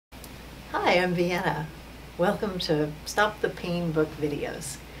Hi, I'm Vienna. Welcome to Stop the Pain Book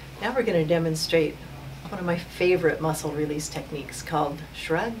videos. Now we're going to demonstrate one of my favorite muscle release techniques called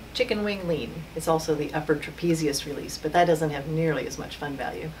Shrug Chicken Wing Lean. It's also the upper trapezius release, but that doesn't have nearly as much fun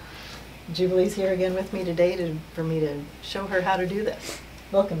value. Jubilee's here again with me today for me to show her how to do this.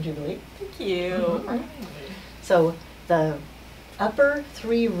 Welcome, Jubilee. Thank you. So the upper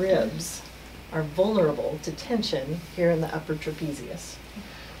three ribs are vulnerable to tension here in the upper trapezius.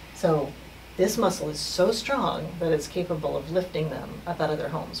 So this muscle is so strong that it's capable of lifting them up out of their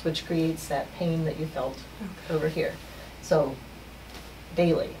homes, which creates that pain that you felt over here. So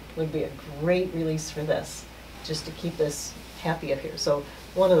daily would be a great release for this, just to keep this happy up here. So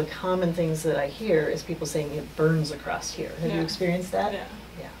one of the common things that I hear is people saying it burns across here. Have you experienced that? Yeah.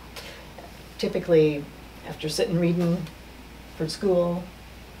 Yeah. Typically, after sitting reading for school,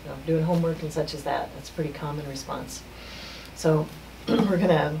 doing homework and such as that, that's a pretty common response. So we're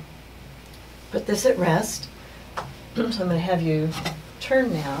gonna put this at rest. So I'm gonna have you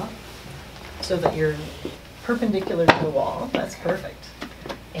turn now so that you're perpendicular to the wall. That's perfect.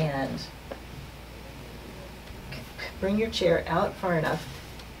 And bring your chair out far enough,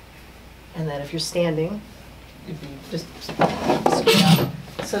 and then if you're standing, you'd be just scoot out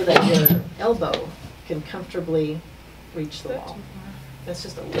so that your elbow can comfortably reach the wall. That's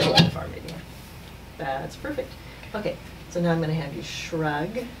just a little too far, maybe. That's perfect. Okay, so now I'm going to have you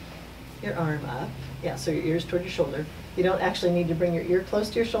shrug your arm up. Yeah, so your ear's toward your shoulder. You don't actually need to bring your ear close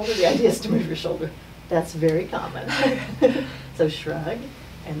to your shoulder. The idea is to move your shoulder. That's very common. So shrug,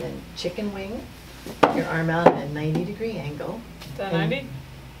 and then chicken wing your arm out at a 90-degree angle. Is that 90?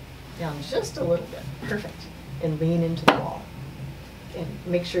 Down just a little bit. Perfect. And lean into the wall. And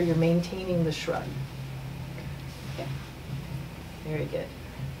make sure you're maintaining the shrug. Okay. Very good.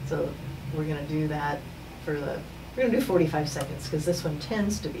 So we're going to do that for we're going to do 45 seconds because this one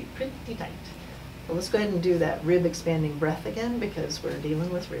tends to be pretty tight. So let's go ahead and do that rib expanding breath again because we're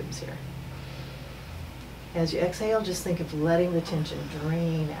dealing with ribs here. As you exhale, just think of letting the tension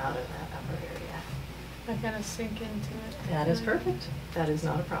drain out of that upper area. I kind of sink into it. That is perfect. That is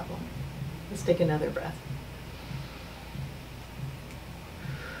not a problem. Let's take another breath.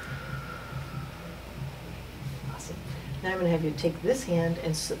 Awesome. Now I'm going to have you take this hand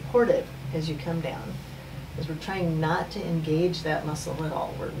and support it as you come down, because we're trying not to engage that muscle at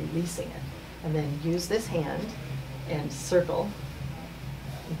all. We're releasing it. And then use this hand and circle.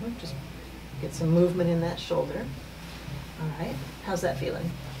 Just get some movement in that shoulder. All right. How's that feeling?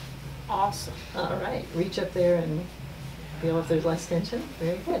 Awesome. All right. Reach up there and feel if there's less tension.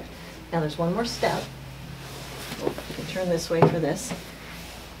 Very good. Now there's one more step. You can turn this way for this.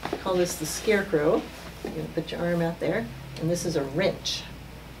 Call this the scarecrow. You're going to put your arm out there, and this is a wrench.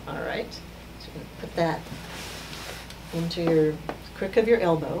 All right. So you're going to put that into your crook of your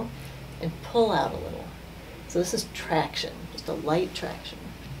elbow and pull out a little. So this is traction, just a light traction.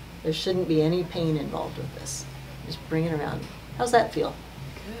 There shouldn't be any pain involved with this. Just bring it around. How's that feel?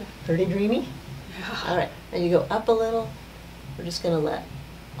 Good. Pretty dreamy? Yeah. All right. Now you go up a little. We're just going to let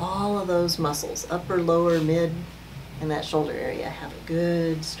all of those muscles, upper, lower, mid, and that shoulder area, have a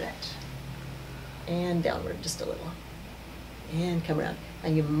good stretch. And downward just a little. And come around. Now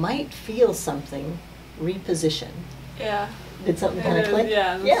you might feel something reposition. Yeah. Did something kind of click?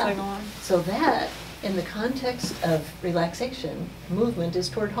 Yeah, the second one. So that, in the context of relaxation, movement is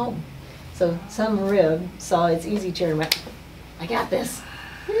toward home. So some rib saw its easy chair and went, I got this.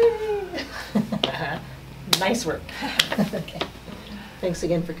 Nice work. Okay. Thanks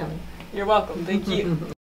again for coming. You're welcome. Thank you.